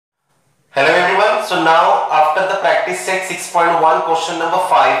everyone. So now after the practice set 6.1 question number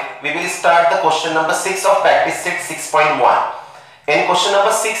 5, we will start the question number 6 of practice set 6.1. And question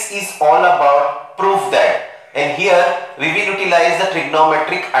number 6 is all about proof that. And here we will utilize the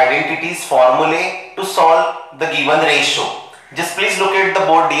trigonometric identities formulae to solve the given ratio. Just please look at the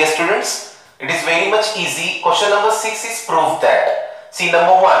board, dear students. It is very much easy. Question number 6 is proof that. See,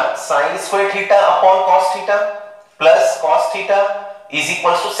 number 1, sin square theta upon cos theta plus cos theta is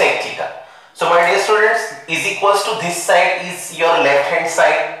equals to sec theta. So my dear students, is equals to this side is your left hand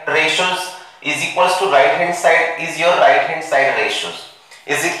side ratios, is equals to right hand side is your right hand side ratios.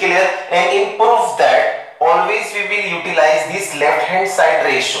 Is it clear? And in proof that, always we will utilize this left hand side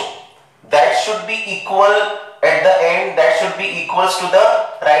ratio. That should be equal at the end, that should be equals to the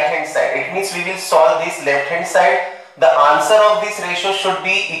right hand side. It means we will solve this left hand side. The answer of this ratio should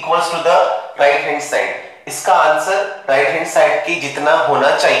be equals to the right hand side. इसका answer right hand side की जितना होना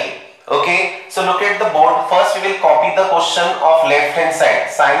चाहिए. Okay, so look at the board. First we will copy the question of left hand side.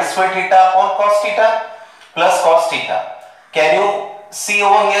 sin square theta upon cos theta plus cos theta. Can you see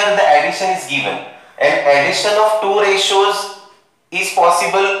over here the addition is given, and addition of two ratios is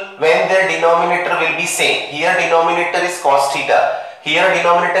possible when their denominator will be same. Here denominator is cos theta, here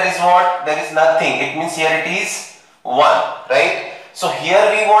denominator is what? There is nothing. It means here it is 1, right? So here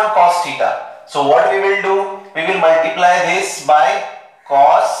we want cos theta. So what we will do? We will multiply this by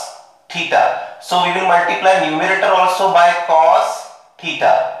cos theta. So we will multiply numerator also by cos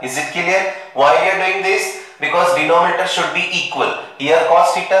theta. Is it clear? Why we are doing this? Because denominator should be equal. Here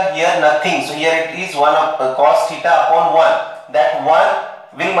cos theta, here nothing. So here it is 1 of cos theta upon 1. That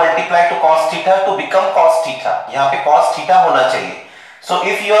 1 will multiply to cos theta to become cos theta. यहाँ पे cos theta होना चाहिए. So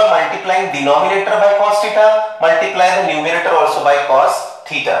if you are multiplying denominator by cos theta, multiply the numerator also by cos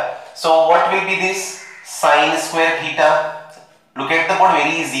theta. So what will be this? Sin square theta. Look at the board,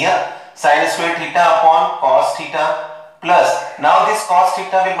 very easy. Sin square theta upon cos theta plus, now this cos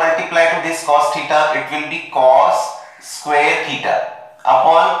theta will multiply to this cos theta. It will be cos square theta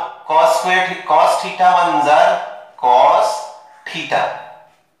upon cos square theta. Cos theta ones are cos theta.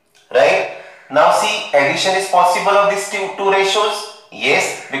 Right? Now see, addition is possible of these two ratios.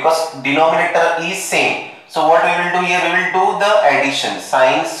 Yes, because denominator is same. So what we will do here? We will do the addition.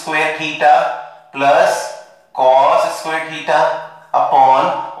 Sin square theta plus cos square theta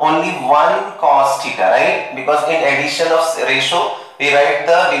upon only one cos theta, right? Because in addition of ratio, we write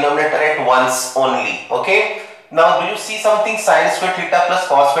the denominator at once only. Okay. Now do you see something? Sin square theta plus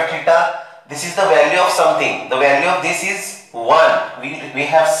cos square theta. This is the value of something. The value of this is 1. We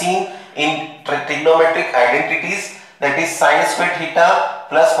have seen in trigonometric identities. That is sin square theta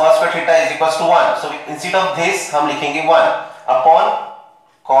plus cos square theta is equals to 1. So instead of this, हम लिखेंगे 1 upon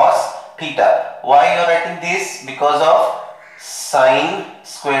cos theta. Why you are writing this? Because of sin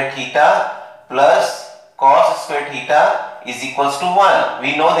square theta plus cos square theta is equals to 1.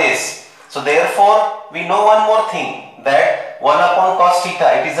 We know this. So therefore, we know one more thing, that 1 upon cos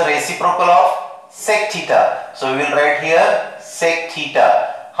theta, it is a reciprocal of sec theta. So we will write here sec theta.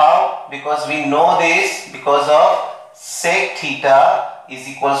 How? Because we know this, because of sec theta is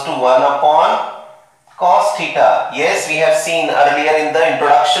equals to 1 upon cos theta. Yes, we have seen earlier in the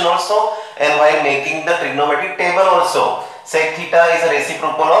introduction also, and while making the trigonometric table also. Sec theta is a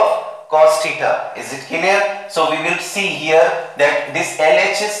reciprocal of cos theta. Is it clear? So we will see here that this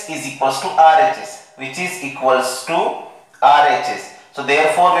LHS is equals to RHS, which is equals to RHS. So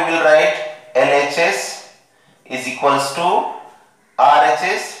therefore we will write LHS is equals to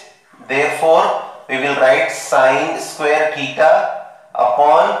RHS. Therefore we will write sin square theta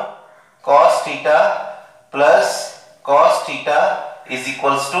upon cos theta plus cos theta is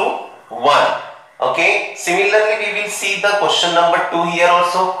equals to 1. Okay. Similarly, we will see the question number 2 here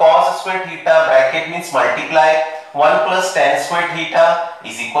also. Cos square theta bracket means multiply 1 plus tan square theta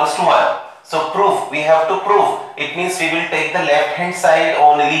is equals to 1. So proof, we have to prove. It means we will take the left hand side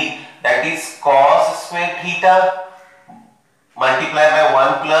only. That is cos square theta multiply by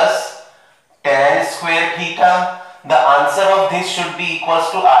 1 plus tan square theta. The answer of this should be equals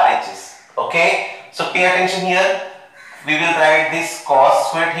to RHS. Okay. So pay attention here. We will write this cos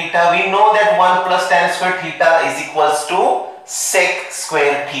square theta. We know that 1 plus tan square theta is equals to sec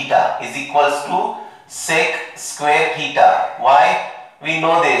square theta. Is equals to sec square theta. Why? We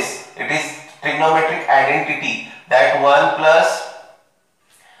know this. It is trigonometric identity that 1 plus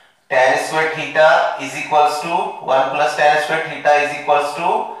tan square theta is equals to 1 plus tan square theta is equals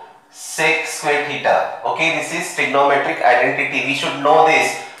to sec square theta. Okay, this is trigonometric identity. We should know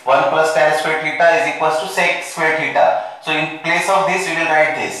this. 1 plus tan square theta is equals to sec square theta. So in place of this we will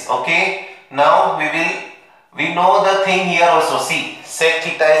write this. Okay. Now we know the thing here also. See, sec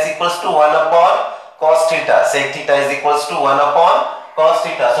theta is equals to 1 upon cos theta. Sec theta is equals to 1 upon cos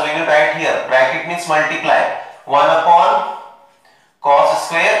theta. So we will write here, bracket means multiply, 1 upon cos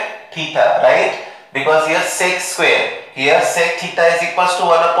square theta, right? Because here sec square, here sec theta is equals to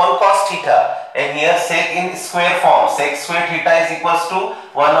 1 upon cos theta, and here sec in square form, sec square theta is equals to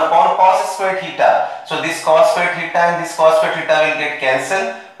 1 upon cos square theta. So this cos square theta and this cos square theta will get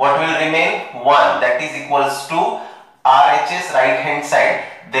cancelled. What will remain? 1, that is equals to RHS right hand side.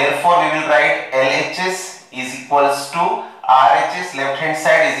 Therefore we will write LHS is equals to RHS left hand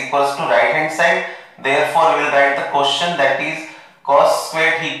side is equals to right hand side. Therefore we will write the question, that is cos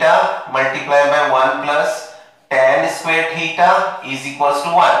square theta multiplied by 1 plus tan square theta is equals to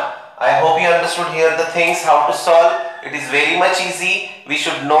 1. I hope you understood here the things how to solve. It is very much easy. We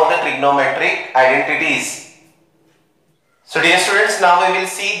should know the trigonometric identities. So dear students, now we will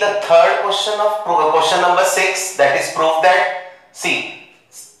see the third question of question number 6, that is proof that, see,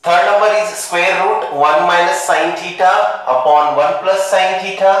 third number is square root 1 minus sin theta upon 1 plus sin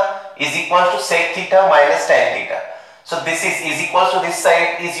theta is equal to sec theta minus tan theta. So this is equals to this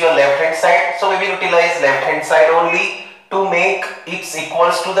side is your left hand side. So we will utilize left hand side only to make it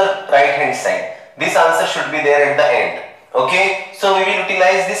equals to the right hand side. This answer should be there at the end. Okay. So we will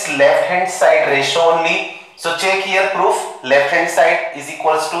utilize this left hand side ratio only. So check here proof, left hand side is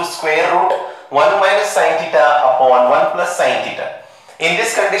equals to square root 1 minus sin theta upon 1 plus sin theta. In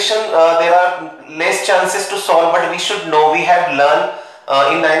this condition there are less chances to solve, but we should know, we have learned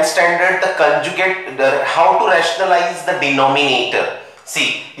in 9th standard the conjugate, how to rationalize the denominator.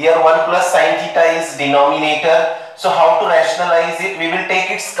 See, here 1 plus sin theta is denominator. So how to rationalize it? We will take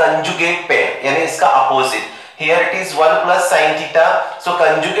its conjugate pair, yani iska opposite. Here it is 1 plus sin theta. So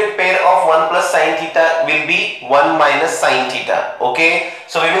conjugate pair of 1 plus sin theta will be 1 minus sin theta. Okay.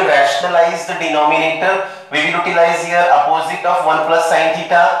 So we will rationalize the denominator. We will utilize here opposite of 1 plus sin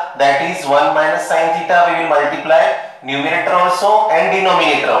theta, that is 1 minus sin theta. We will multiply numerator also and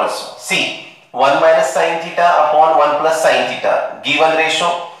denominator also. See, 1 minus sin theta upon 1 plus sin theta, given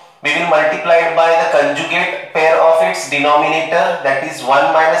ratio. We will multiply it by the conjugate pair of its denominator, that is 1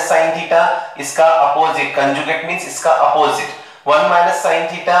 minus sin theta, iska opposite, conjugate means iska opposite. 1 minus sin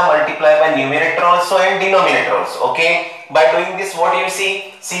theta multiplied by numerator also and denominator also. Okay. By doing this, what do you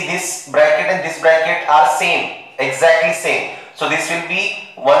see? See, this bracket and this bracket are same, exactly same. So this will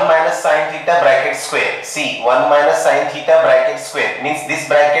be 1 minus sin theta bracket square. See, 1 minus sin theta bracket square means this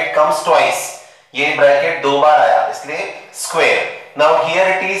bracket comes twice. ये bracket दो बार आया, इसलिए square. Now here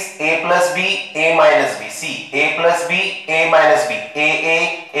it is a plus b, a minus b. See, a plus b, a minus b,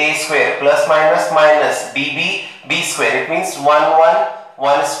 a square, plus minus minus, b square. It means 1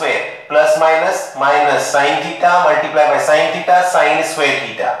 square, plus minus minus, sin theta multiplied by sin theta, sin square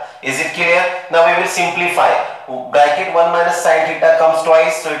theta. Is it clear? Now we will simplify. Bracket 1 minus sin theta comes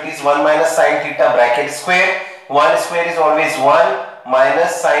twice, so it is 1 minus sin theta bracket square. 1 square is always 1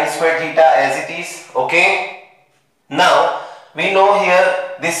 minus sin square theta as it is. Okay. Now we know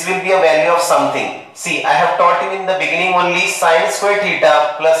here this will be a value of something. See, I have taught you in the beginning only sin square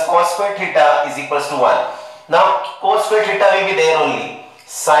theta plus cos square theta is equals to 1. Now cos square theta will be there only.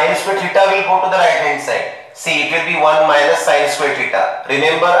 Sin square theta will go to the right hand side. See, it will be 1 minus sin square theta.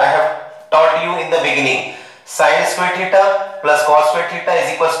 Remember, I have taught you in the beginning. Sin square theta plus cos square theta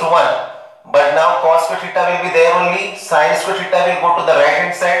is equals to 1. But now cos square theta will be there only. Sin square theta will go to the right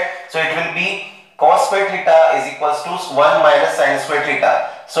hand side. So it will be cos square theta is equals to 1 minus sin square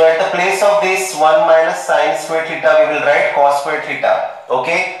theta. So at the place of this 1 minus sin square theta, we will write cos square theta.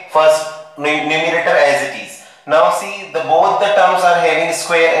 Okay. First numerator as it is. Now see, both the terms are having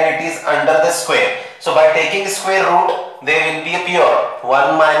square and it is under the square. So by taking square root, there will be a pure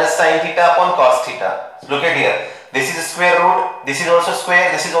 1 minus sin theta upon cos theta. Look at here. This is square root, this is also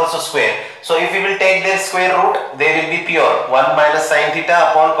square, this is also square. So if we will take their square root, there will be pure 1 minus sin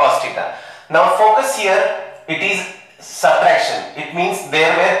theta upon cos theta. Now focus here, it is subtraction. It means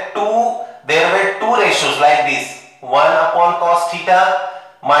there were two ratios like this, 1 upon cos theta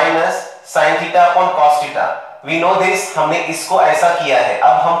minus sin theta upon cos theta. We know this, हमने इसको ऐसा किया है.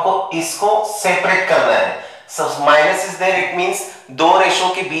 अब हमको इसको separate करना है. So minus is there, it means दो रेशो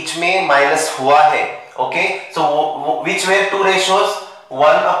के बीच में माइनस हुआ है. Okay, so which were two ratios? 1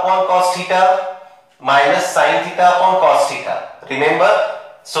 upon cos theta minus sin theta upon cos theta. Remember?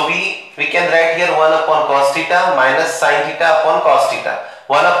 So we can write here 1 upon cos theta minus sin theta upon cos theta.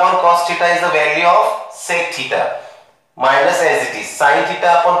 1 upon cos theta is the value of sec theta minus as it is. Sin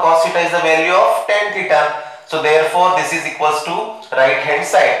theta upon cos theta is the value of tan theta. So therefore this is equals to right hand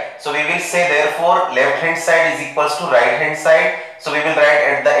side. So we will say therefore left hand side is equals to right hand side. So we will write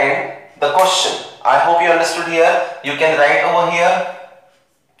at the end the question. I hope you understood here. You can write over here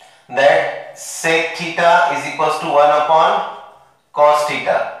that sec theta is equals to 1 upon cos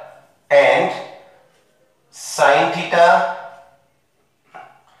theta, and sin theta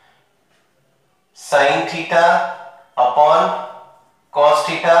upon cos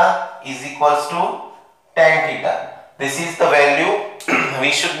theta is equals to tan theta. This is the value we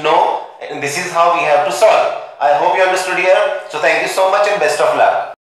should know, and this is how we have to solve. I hope you understood here. So thank you so much and best of luck.